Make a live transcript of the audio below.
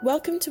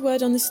Welcome to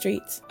Word on the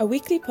Street, a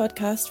weekly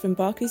podcast from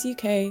Barclays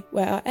UK,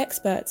 where our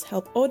experts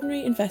help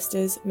ordinary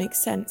investors make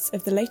sense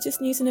of the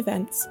latest news and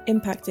events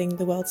impacting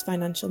the world's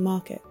financial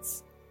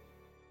markets.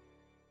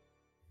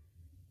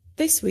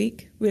 This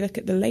week, we look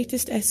at the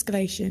latest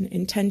escalation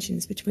in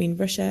tensions between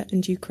Russia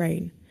and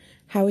Ukraine,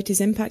 how it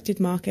has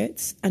impacted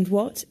markets, and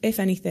what, if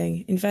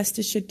anything,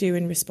 investors should do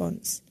in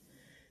response.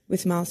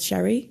 With Miles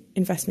Sherry,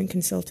 investment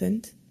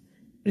consultant,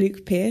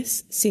 Luke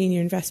Pearce,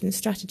 senior investment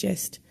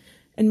strategist,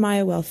 and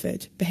Maya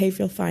Welford,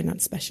 behavioural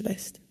finance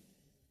specialist.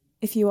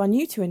 If you are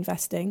new to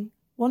investing,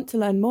 want to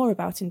learn more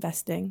about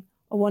investing,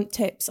 or want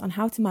tips on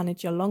how to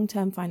manage your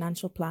long-term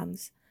financial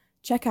plans,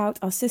 check out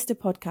our sister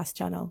podcast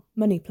channel,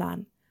 Money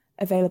Plan,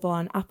 available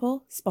on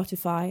Apple,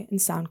 Spotify, and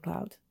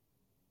SoundCloud.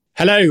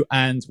 Hello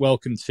and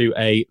welcome to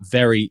a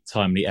very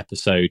timely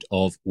episode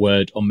of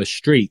Word on the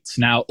Street.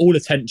 Now, all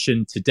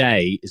attention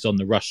today is on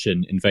the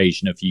Russian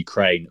invasion of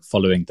Ukraine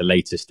following the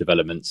latest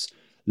developments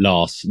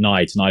last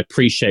night. And I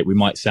appreciate we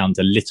might sound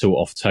a little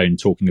off tone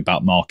talking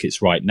about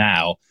markets right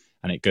now.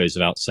 And it goes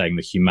without saying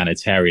the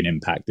humanitarian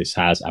impact this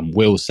has and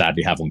will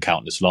sadly have on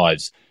countless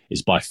lives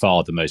is by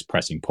far the most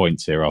pressing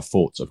point here. Our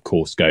thoughts, of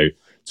course, go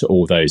to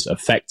all those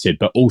affected.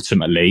 But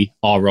ultimately,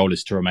 our role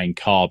is to remain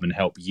calm and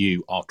help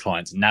you, our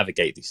clients,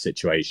 navigate these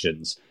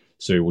situations.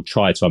 So we will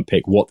try to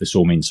unpick what this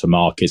all means for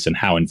markets and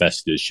how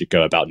investors should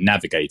go about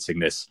navigating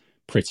this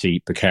pretty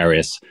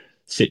precarious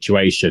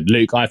situation.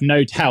 Luke, I have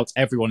no doubt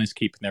everyone is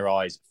keeping their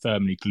eyes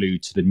firmly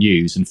glued to the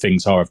news and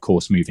things are, of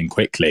course, moving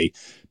quickly.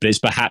 But it's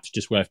perhaps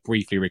just worth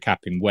briefly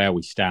recapping where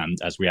we stand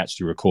as we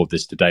actually record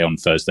this today on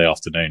Thursday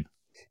afternoon.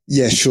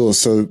 Yeah, sure.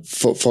 So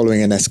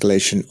following an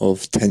escalation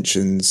of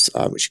tensions,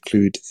 which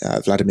include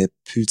Vladimir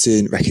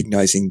Putin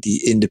recognizing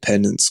the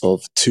independence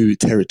of two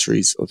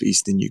territories of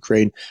eastern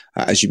Ukraine,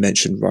 as you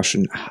mentioned,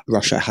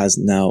 Russia has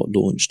now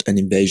launched an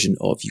invasion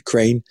of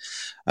Ukraine.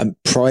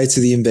 Prior to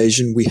the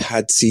invasion, we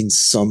had seen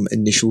some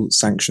initial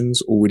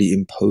sanctions already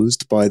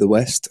imposed by the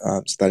West.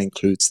 So that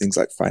includes things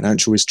like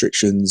financial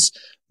restrictions,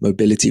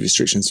 mobility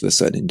restrictions for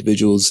certain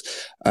individuals,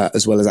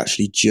 as well as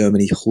actually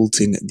Germany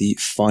halting the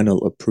final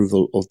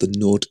approval of the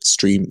Nord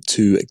Stream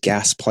 2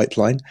 gas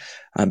pipeline.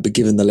 But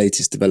given the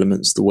latest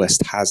developments, the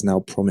West has now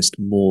promised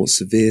more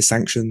severe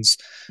sanctions.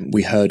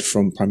 We heard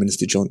from Prime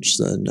Minister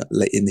Johnson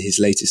in his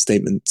latest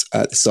statement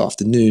this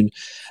afternoon,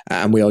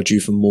 and we are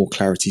due for more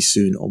clarity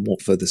soon on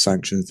what further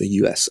sanctions the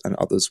US and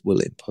others will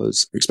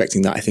impose. We're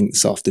expecting that, I think,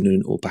 this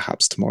afternoon or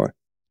perhaps tomorrow.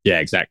 Yeah,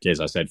 exactly.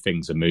 As I said,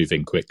 things are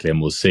moving quickly and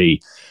we'll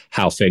see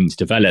how things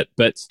develop.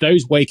 But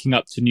those waking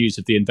up to news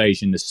of the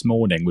invasion this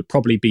morning would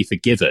probably be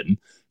forgiven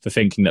for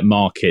thinking that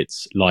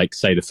markets like,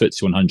 say, the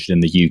FTSE 100 in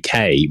the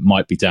UK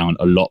might be down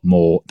a lot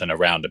more than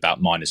around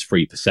about minus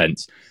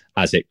 3%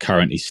 as it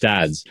currently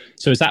stands.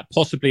 So is that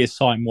possibly a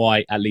sign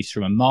why, at least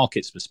from a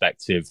markets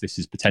perspective, this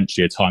is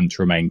potentially a time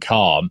to remain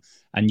calm?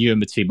 And you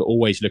and the team are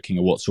always looking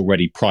at what's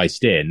already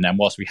priced in. And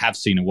whilst we have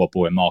seen a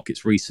wobble in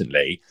markets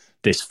recently,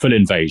 this full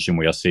invasion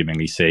we are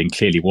seemingly seeing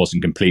clearly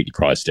wasn't completely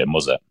priced in,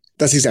 was it?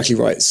 That's exactly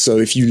right. So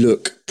if you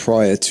look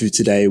prior to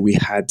today, we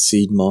had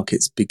seen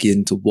markets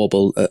begin to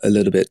wobble a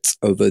little bit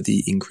over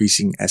the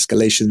increasing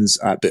escalations.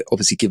 But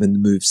obviously, given the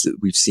moves that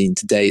we've seen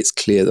today, it's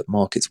clear that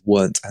markets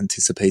weren't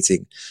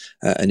anticipating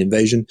an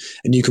invasion.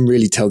 And you can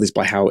really tell this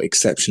by how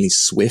exceptionally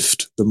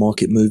swift the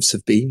market moves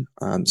have been.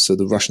 So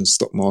the Russian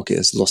stock market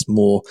has lost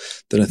more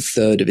than a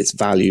third of its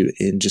value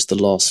in just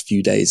the last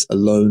few days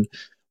alone.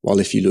 While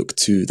if you look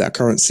to that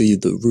currency,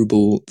 the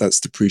ruble,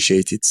 that's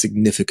depreciated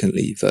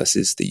significantly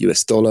versus the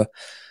US dollar.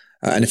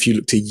 And if you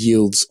look to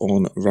yields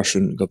on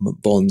Russian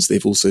government bonds,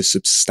 they've also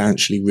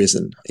substantially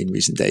risen in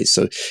recent days.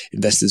 So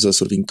investors are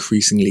sort of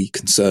increasingly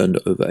concerned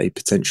over a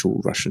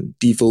potential Russian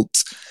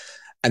default.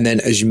 And then,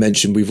 as you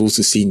mentioned, we've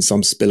also seen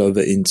some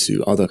spillover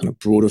into other kind of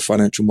broader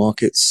financial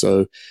markets.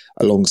 So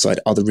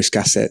alongside other risk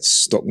assets,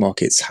 stock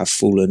markets have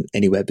fallen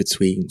anywhere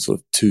between sort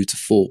of 2 to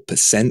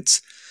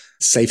 4%.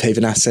 Safe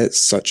haven assets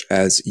such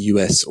as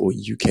US or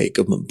UK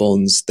government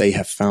bonds, they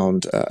have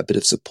found a bit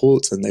of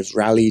support and they've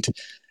rallied.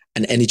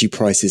 And energy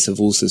prices have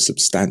also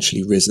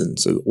substantially risen.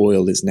 So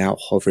oil is now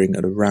hovering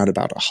at around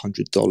about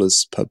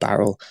 $100 per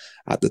barrel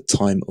at the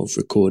time of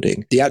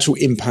recording. The actual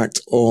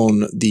impact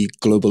on the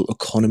global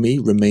economy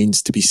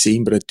remains to be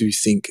seen, but I do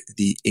think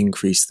the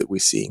increase that we're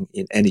seeing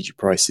in energy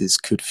prices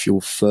could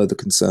fuel further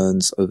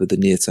concerns over the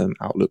near-term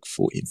outlook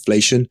for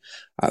inflation,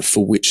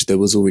 for which there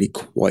was already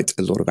quite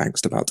a lot of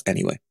angst about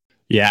anyway.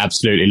 Yeah,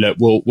 absolutely. Look,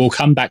 we'll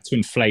come back to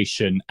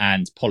inflation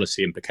and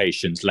policy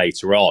implications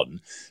later on.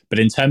 But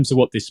in terms of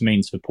what this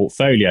means for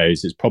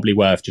portfolios, it's probably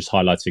worth just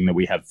highlighting that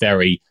we have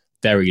very,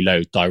 very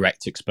low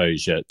direct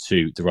exposure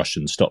to the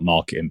Russian stock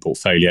market in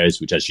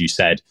portfolios, which, as you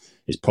said,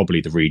 is probably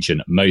the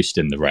region most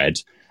in the red.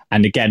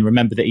 And again,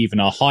 remember that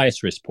even our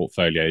highest risk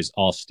portfolios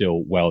are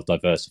still well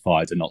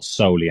diversified and not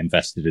solely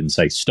invested in,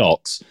 say,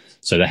 stocks.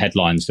 So the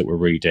headlines that we're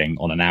reading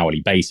on an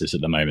hourly basis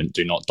at the moment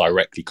do not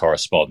directly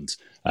correspond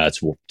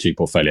to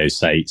portfolios,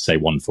 say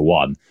one for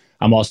one.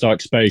 And whilst our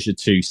exposure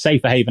to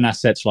safer haven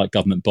assets like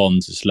government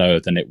bonds is lower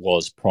than it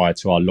was prior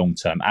to our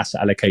long-term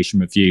asset allocation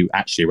review,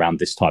 actually around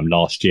this time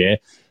last year,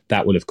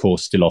 that will, of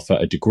course, still offer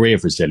a degree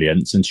of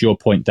resilience. And to your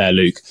point there,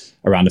 Luke,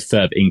 around a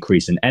further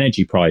increase in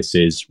energy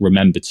prices,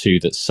 remember too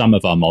that some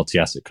of our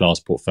multi-asset class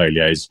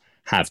portfolios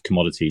have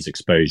commodities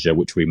exposure,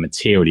 which we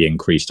materially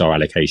increased our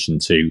allocation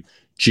to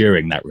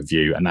during that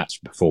review, and that's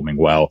performing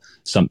well,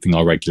 something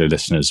our regular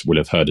listeners will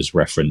have heard us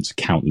reference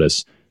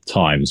countless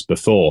times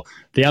before.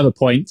 The other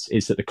point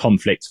is that the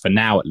conflict, for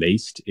now at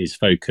least, is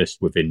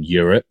focused within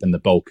Europe, and the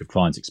bulk of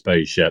clients'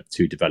 exposure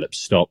to developed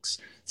stocks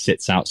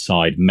sits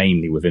outside,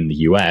 mainly within the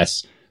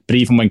US. But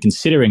even when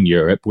considering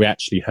Europe, we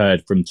actually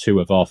heard from two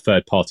of our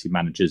third-party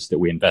managers that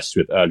we invested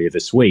with earlier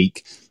this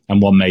week,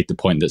 and one made the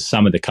point that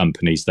some of the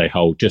companies they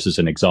hold, just as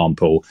an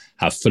example,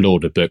 have full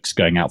order books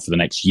going out for the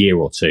next year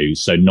or two.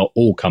 So not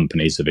all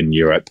companies within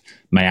Europe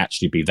may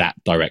actually be that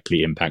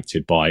directly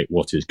impacted by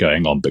what is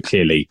going on, but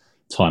clearly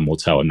time will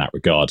tell in that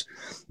regard.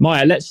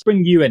 Maya, let's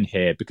bring you in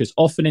here, because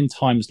often in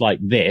times like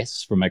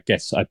this, from, I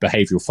guess, a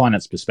behavioral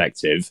finance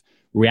perspective,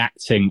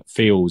 reacting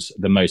feels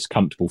the most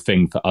comfortable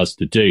thing for us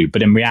to do.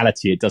 But in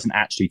reality, it doesn't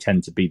actually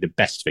tend to be the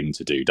best thing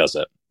to do, does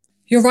it?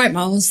 You're right,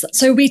 Miles.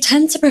 So we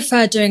tend to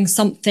prefer doing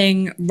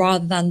something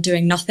rather than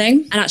doing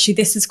nothing. And actually,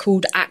 this is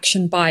called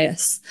action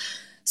bias.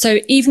 So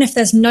even if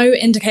there's no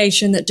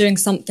indication that doing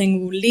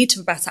something will lead to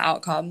a better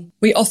outcome,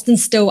 we often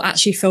still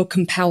actually feel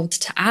compelled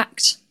to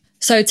act.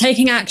 So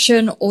taking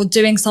action or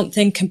doing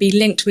something can be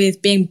linked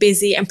with being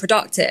busy and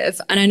productive.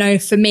 And I know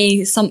for me,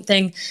 this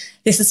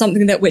is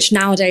something that which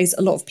nowadays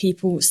a lot of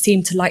people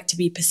seem to like to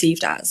be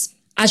perceived as.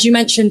 As you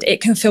mentioned,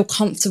 it can feel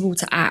comfortable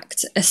to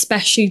act,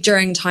 especially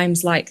during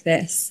times like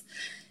this.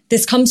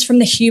 This comes from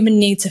the human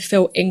need to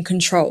feel in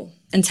control.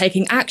 And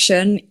taking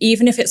action,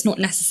 even if it's not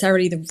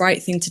necessarily the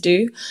right thing to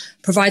do,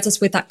 provides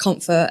us with that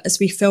comfort as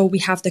we feel we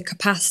have the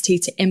capacity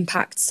to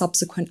impact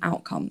subsequent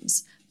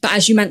outcomes. But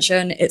as you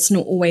mentioned, it's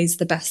not always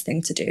the best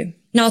thing to do.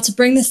 Now, to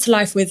bring this to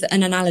life with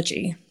an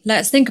analogy,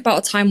 let's think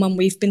about a time when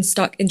we've been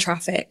stuck in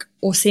traffic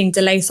or seeing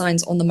delay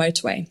signs on the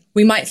motorway.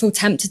 We might feel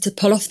tempted to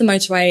pull off the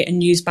motorway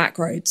and use back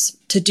roads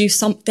to do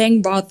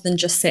something rather than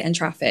just sit in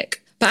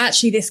traffic. But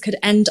actually, this could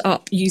end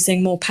up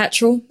using more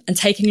petrol and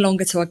taking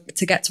longer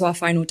to get to our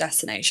final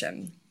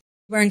destination.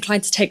 We're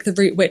inclined to take the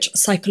route which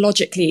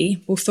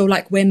psychologically will feel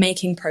like we're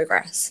making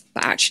progress,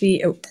 but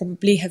actually it would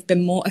probably have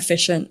been more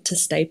efficient to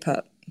stay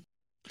put.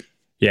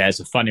 Yeah,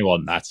 it's a funny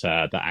one, that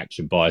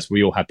action bias.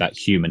 We all have that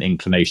human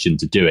inclination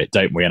to do it,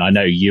 don't we? And I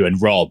know you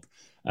and Rob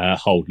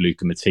hold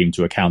Luke and the team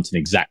to account in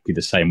exactly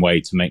the same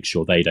way to make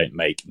sure they don't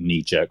make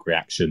knee-jerk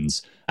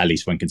reactions, at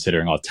least when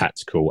considering our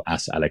tactical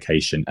asset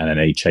allocation and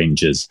any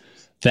changes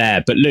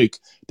there. But Luke,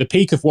 the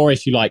peak of worry,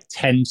 if you like,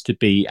 tends to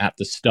be at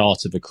the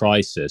start of a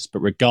crisis.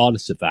 But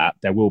regardless of that,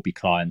 there will be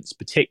clients,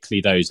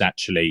 particularly those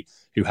actually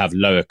who have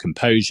lower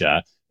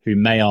composure, who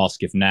may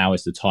ask if now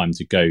is the time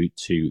to go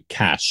to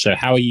cash. So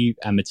how are you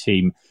and the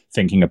team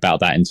thinking about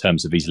that in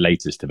terms of these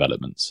latest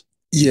developments?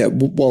 Yeah,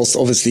 whilst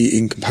obviously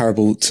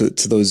incomparable to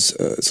those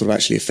sort of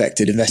actually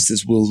affected,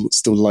 investors will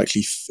still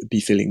likely be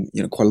feeling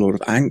quite a lot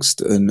of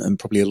angst and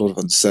probably a lot of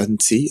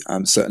uncertainty,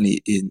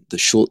 certainly in the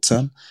short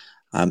term.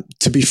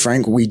 To be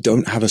frank, we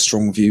don't have a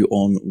strong view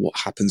on what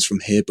happens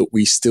from here, but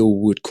we still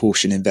would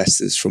caution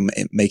investors from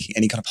making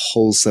any kind of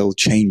wholesale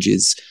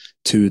changes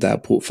to their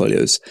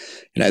portfolios.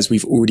 As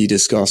we've already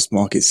discussed,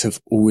 markets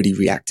have already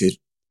reacted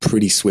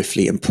pretty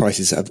swiftly and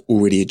prices have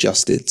already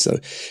adjusted. So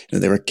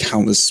there are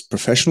countless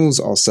professionals,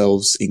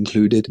 ourselves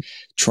included,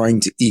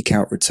 trying to eke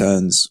out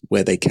returns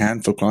where they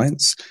can for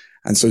clients.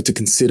 And so to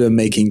consider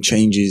making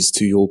changes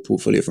to your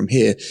portfolio from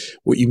here,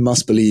 what you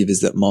must believe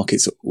is that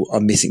markets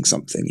are missing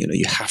something.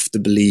 You have to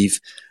believe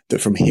that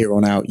from here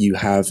on out, you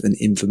have an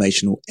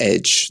informational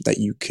edge, that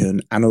you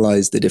can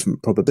analyze the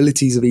different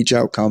probabilities of each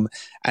outcome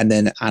and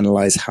then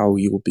analyze how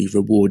you will be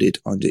rewarded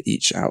under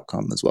each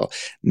outcome as well.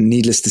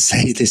 Needless to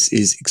say, this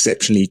is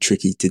exceptionally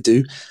tricky to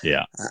do.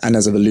 Yeah. And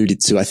as I've alluded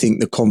to, I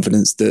think the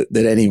confidence that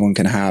anyone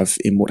can have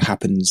in what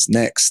happens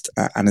next,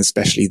 and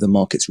especially the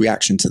market's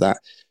reaction to that,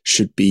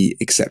 should be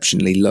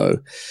exceptionally low.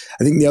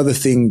 I think the other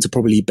thing to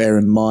probably bear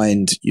in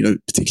mind,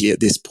 particularly at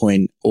this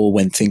point or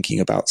when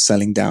thinking about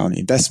selling down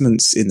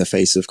investments in the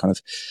face of kind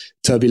of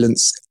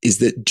turbulence, is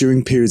that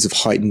during periods of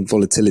heightened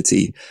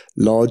volatility,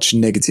 large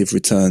negative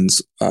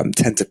returns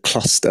tend to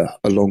cluster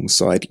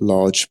alongside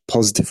large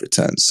positive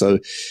returns. So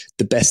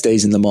the best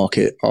days in the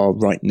market are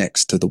right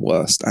next to the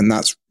worst. And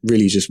that's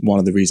really just one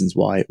of the reasons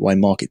why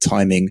market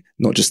timing,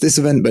 not just this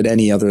event, but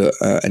any other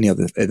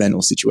event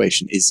or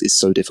situation is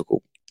so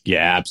difficult.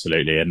 Yeah,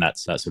 absolutely. And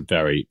that's a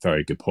very,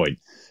 very good point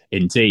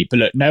indeed. But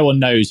look, no one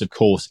knows, of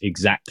course,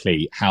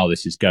 exactly how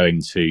this is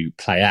going to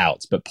play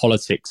out. But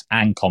politics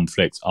and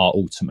conflict are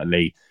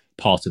ultimately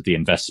part of the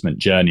investment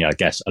journey, I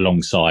guess,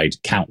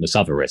 alongside countless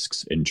other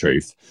risks, in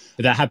truth.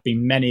 But there have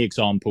been many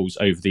examples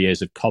over the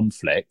years of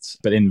conflict,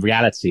 but in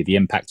reality, the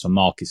impact on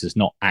markets has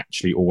not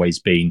actually always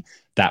been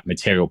that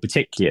material,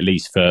 particularly at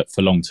least for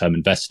long-term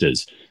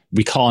investors.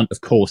 We can't, of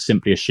course,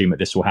 simply assume that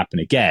this will happen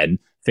again.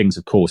 Things,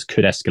 of course,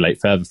 could escalate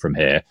further from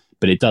here,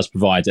 but it does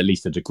provide at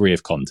least a degree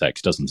of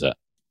context, doesn't it?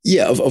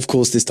 Yeah, of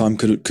course, this time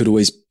could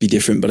always be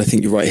different, but I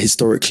think you're right.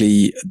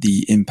 Historically,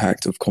 the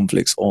impact of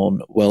conflicts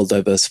on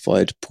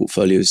well-diversified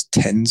portfolios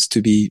tends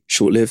to be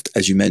short-lived.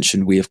 As you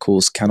mentioned, we of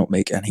course cannot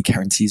make any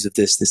guarantees of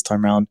this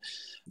time around.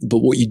 But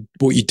what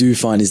you do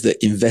find is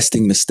that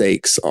investing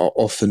mistakes are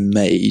often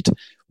made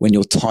when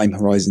your time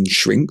horizon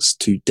shrinks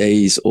to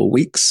days or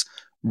weeks,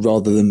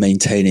 rather than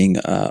maintaining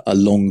a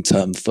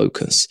long-term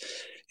focus.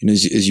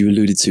 As you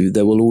alluded to,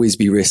 there will always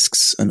be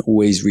risks and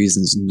always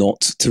reasons not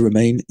to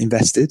remain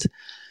invested.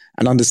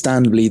 And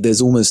understandably,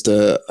 there's almost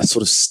a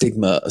sort of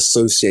stigma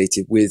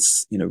associated with,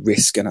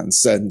 risk and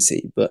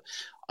uncertainty. But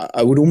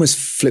I would almost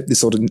flip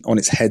this on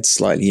its head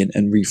slightly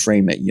and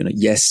reframe it.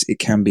 Yes, it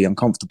can be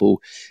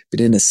uncomfortable, but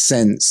in a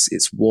sense,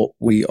 it's what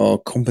we are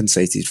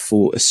compensated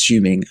for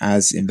assuming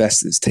as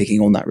investors,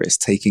 taking on that risk,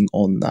 taking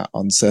on that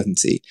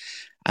uncertainty.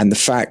 And the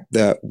fact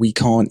that we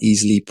can't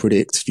easily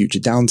predict future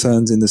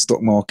downturns in the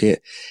stock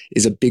market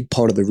is a big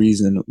part of the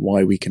reason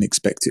why we can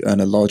expect to earn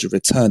a larger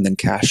return than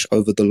cash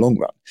over the long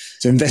run.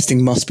 So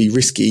investing must be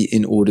risky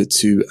in order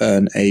to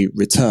earn a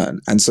return.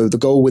 And so the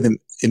goal with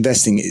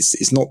investing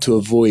is not to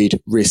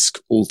avoid risk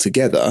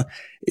altogether.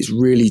 It's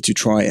really to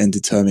try and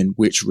determine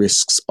which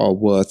risks are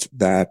worth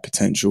their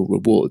potential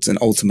rewards. And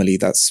ultimately,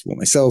 that's what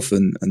myself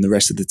and the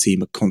rest of the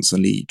team are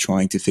constantly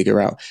trying to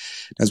figure out.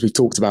 As we've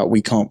talked about,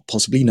 we can't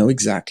possibly know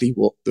exactly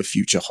what the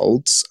future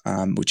holds,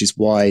 which is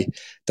why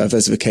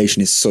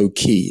diversification is so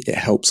key. It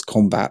helps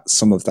combat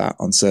some of that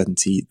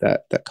uncertainty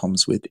that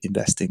comes with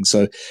investing.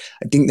 So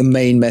I think the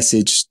main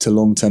message to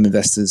long-term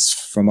investors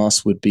from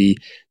us would be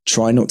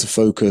try not to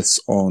focus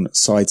on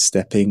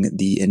sidestepping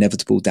the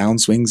inevitable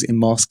downswings in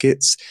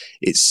markets.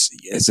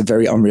 It's a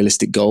very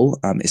unrealistic goal,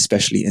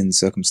 especially in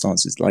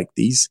circumstances like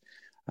these.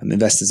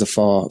 Investors are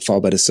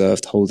far better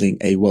served holding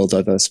a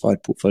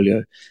well-diversified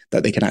portfolio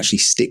that they can actually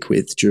stick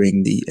with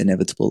during the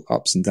inevitable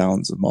ups and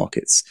downs of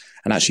markets,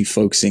 and actually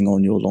focusing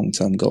on your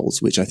long-term goals,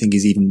 which I think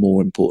is even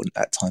more important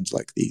at times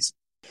like these.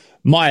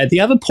 Maya, the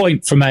other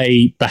point from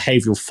a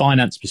behavioral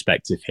finance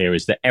perspective here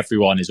is that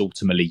everyone is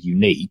ultimately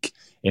unique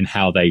in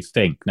how they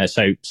think. Now,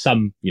 so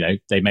some,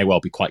 they may well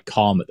be quite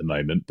calm at the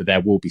moment, but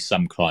there will be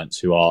some clients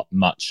who are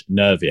much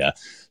nervier.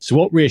 So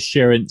what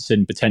reassurance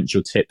and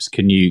potential tips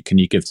can you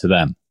give to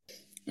them?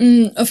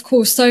 Of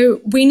course.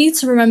 So we need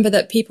to remember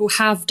that people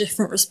have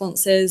different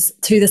responses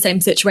to the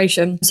same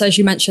situation. So as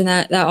you mentioned,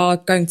 there are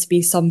going to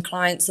be some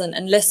clients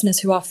and listeners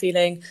who are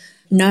feeling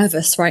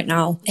nervous right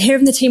now. Here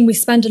in the team, we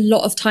spend a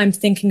lot of time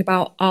thinking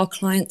about our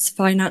clients'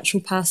 financial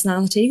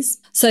personalities.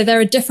 So there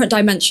are different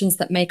dimensions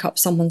that make up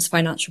someone's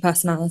financial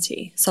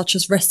personality, such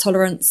as risk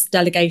tolerance,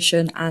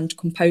 delegation, and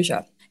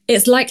composure.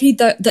 It's likely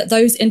that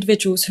those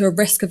individuals who are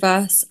risk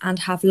averse and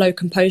have low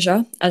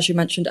composure, as you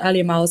mentioned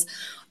earlier, Miles,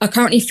 are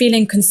currently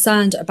feeling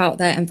concerned about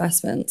their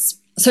investments.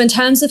 So in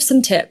terms of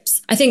some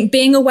tips, I think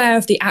being aware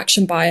of the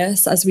action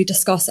bias, as we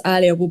discussed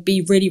earlier, will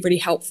be really, really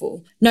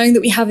helpful. Knowing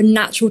that we have a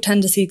natural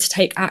tendency to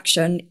take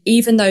action,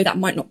 even though that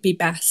might not be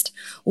best,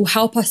 will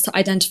help us to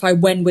identify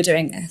when we're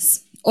doing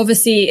this.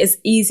 Obviously, it's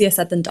easier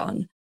said than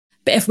done.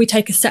 But if we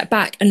take a step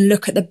back and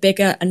look at the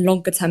bigger and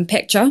longer term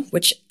picture,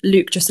 which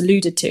Luke just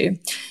alluded to,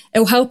 it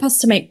will help us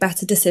to make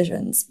better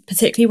decisions,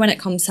 particularly when it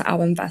comes to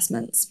our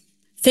investments.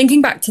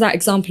 Thinking back to that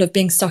example of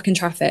being stuck in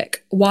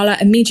traffic, while our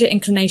immediate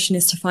inclination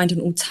is to find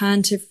an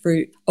alternative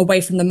route away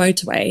from the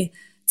motorway,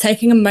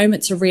 taking a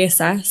moment to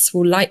reassess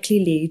will likely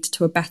lead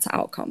to a better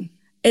outcome.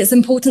 It's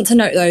important to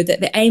note, though,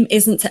 that the aim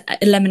isn't to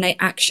eliminate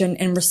action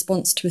in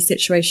response to a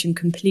situation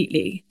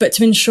completely, but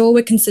to ensure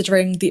we're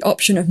considering the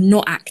option of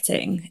not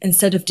acting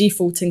instead of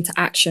defaulting to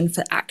action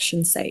for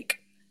action's sake.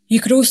 You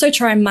could also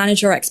try and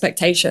manage your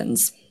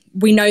expectations.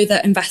 We know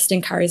that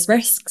investing carries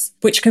risks,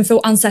 which can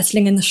feel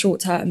unsettling in the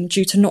short term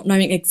due to not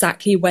knowing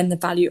exactly when the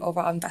value of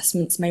our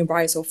investments may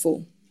rise or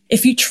fall.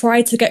 If you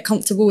try to get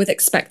comfortable with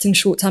expecting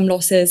short-term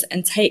losses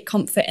and take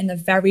comfort in the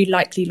very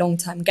likely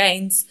long-term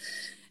gains,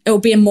 it will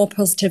be a more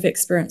positive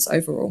experience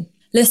overall.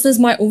 Listeners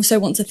might also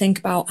want to think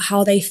about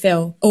how they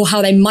feel or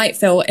how they might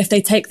feel if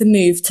they take the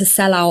move to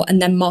sell out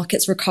and then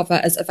markets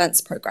recover as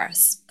events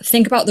progress.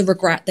 Think about the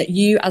regret that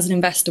you as an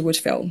investor would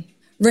feel.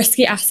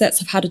 Risky assets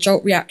have had a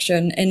jolt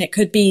reaction, and it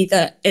could be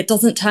that it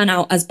doesn't turn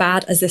out as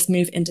bad as this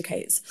move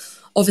indicates.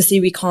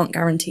 Obviously, we can't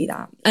guarantee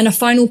that. And a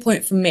final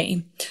point from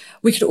me,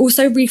 we could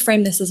also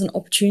reframe this as an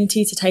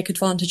opportunity to take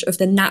advantage of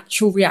the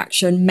natural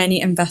reaction many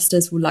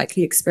investors will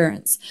likely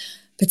experience,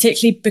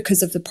 particularly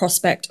because of the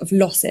prospect of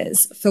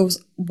losses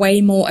feels way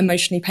more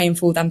emotionally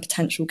painful than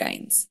potential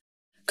gains.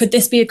 Could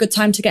this be a good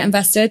time to get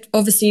invested?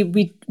 Obviously,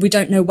 we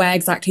don't know where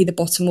exactly the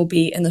bottom will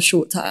be in the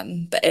short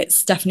term, but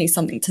it's definitely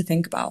something to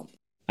think about.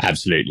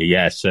 Absolutely,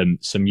 yeah.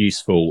 Some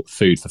useful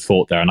food for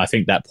thought there. And I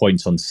think that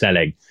point on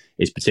selling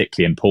is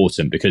particularly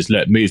important because,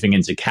 look, moving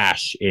into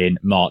cash in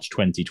March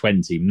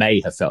 2020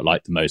 may have felt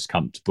like the most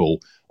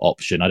comfortable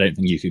option. I don't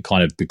think you could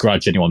kind of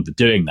begrudge anyone for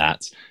doing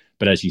that.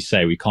 But as you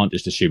say, we can't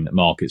just assume that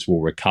markets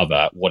will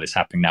recover. What is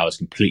happening now is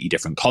completely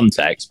different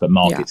context, but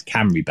markets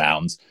can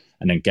rebound.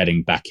 and then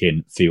getting back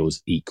in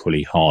feels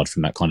equally hard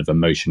from that kind of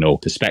emotional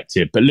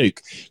perspective. But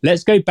Luke,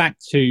 let's go back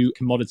to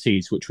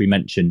commodities, which we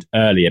mentioned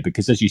earlier,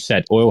 because as you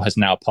said, oil has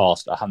now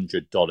passed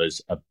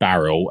 $100 a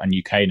barrel, and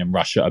Ukraine and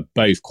Russia are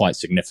both quite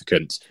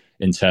significant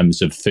in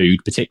terms of food,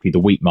 particularly the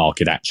wheat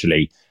market,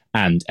 actually,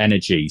 and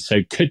energy.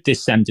 So could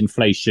this send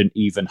inflation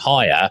even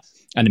higher?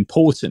 And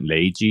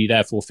importantly, do you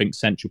therefore think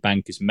central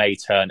bankers may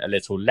turn a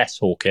little less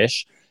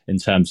hawkish in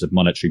terms of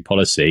monetary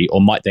policy, or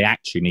might they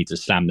actually need to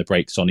slam the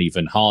brakes on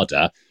even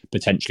harder,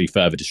 potentially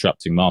further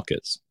disrupting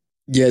markets?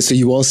 Yeah, so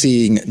you are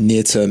seeing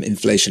near-term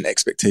inflation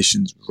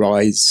expectations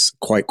rise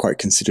quite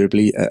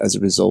considerably as a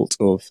result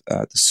of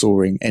the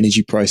soaring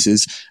energy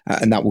prices,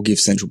 and that will give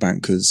central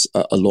bankers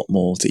a lot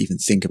more to even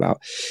think about.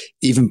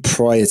 Even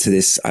prior to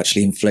this,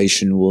 actually,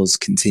 inflation was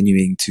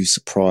continuing to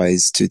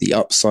surprise to the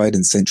upside,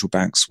 and central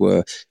banks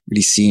were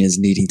really seen as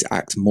needing to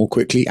act more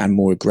quickly and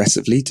more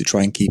aggressively to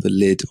try and keep a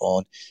lid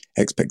on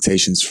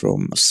expectations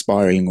from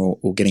spiraling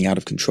or getting out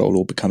of control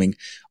or becoming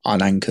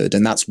unanchored.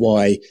 And that's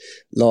why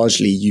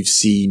largely you've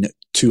seen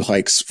 2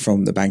 hikes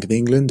from the Bank of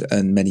England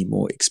and many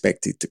more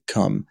expected to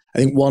come. I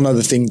think one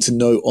other thing to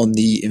note on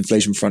the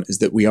inflation front is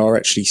that we are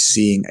actually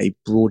seeing a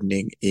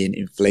broadening in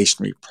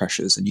inflationary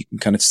pressures. And you can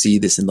kind of see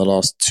this in the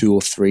last 2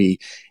 or 3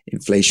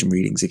 inflation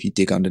readings if you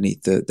dig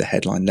underneath the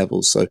headline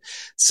levels. So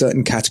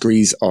certain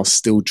categories are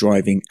still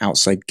driving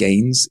outside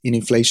gains in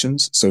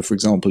inflations. So for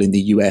example, in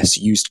the US,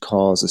 used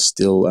cars are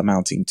still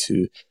amounting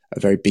to a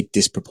very big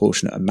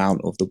disproportionate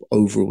amount of the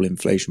overall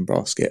inflation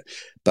basket.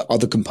 But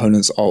other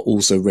components are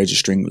also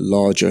registering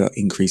larger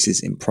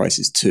increases in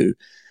prices too.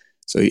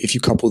 So if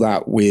you couple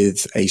that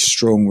with a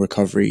strong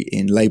recovery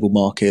in labour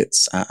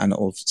markets and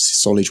of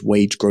solid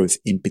wage growth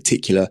in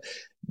particular,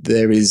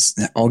 there is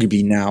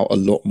arguably now a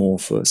lot more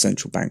for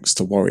central banks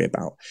to worry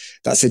about.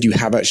 That said, you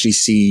have actually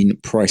seen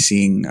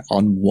pricing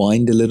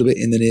unwind a little bit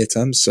in the near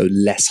term, so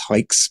less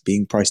hikes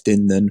being priced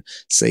in than,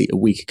 say, a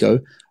week ago.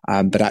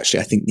 But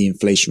actually, I think the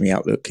inflationary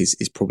outlook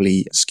is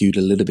probably skewed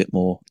a little bit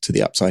more to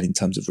the upside in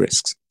terms of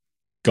risks.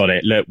 Got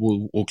it. Look,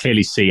 we'll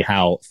clearly see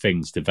how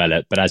things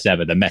develop. But as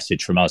ever, the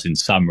message from us in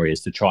summary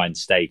is to try and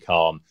stay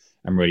calm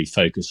and really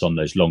focus on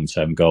those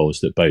long-term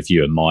goals that both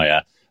you and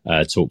Maya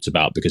talked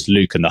about, because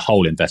Luke and the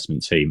whole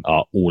investment team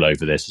are all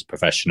over this as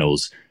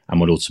professionals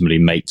and will ultimately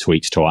make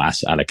tweaks to our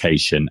asset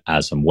allocation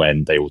as and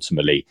when they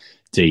ultimately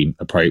deem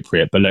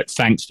appropriate. But look,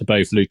 thanks to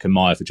both Luke and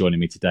Maya for joining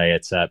me today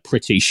at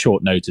pretty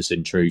short notice,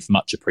 in truth,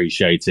 much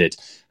appreciated.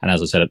 And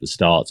as I said at the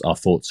start, our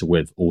thoughts are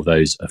with all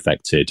those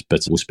affected,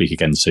 but we'll speak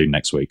again soon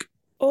next week.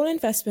 All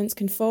investments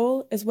can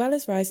fall as well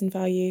as rise in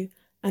value,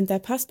 and their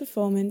past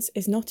performance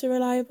is not a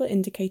reliable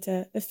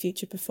indicator of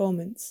future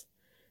performance.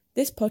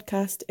 This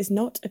podcast is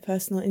not a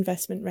personal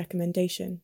investment recommendation.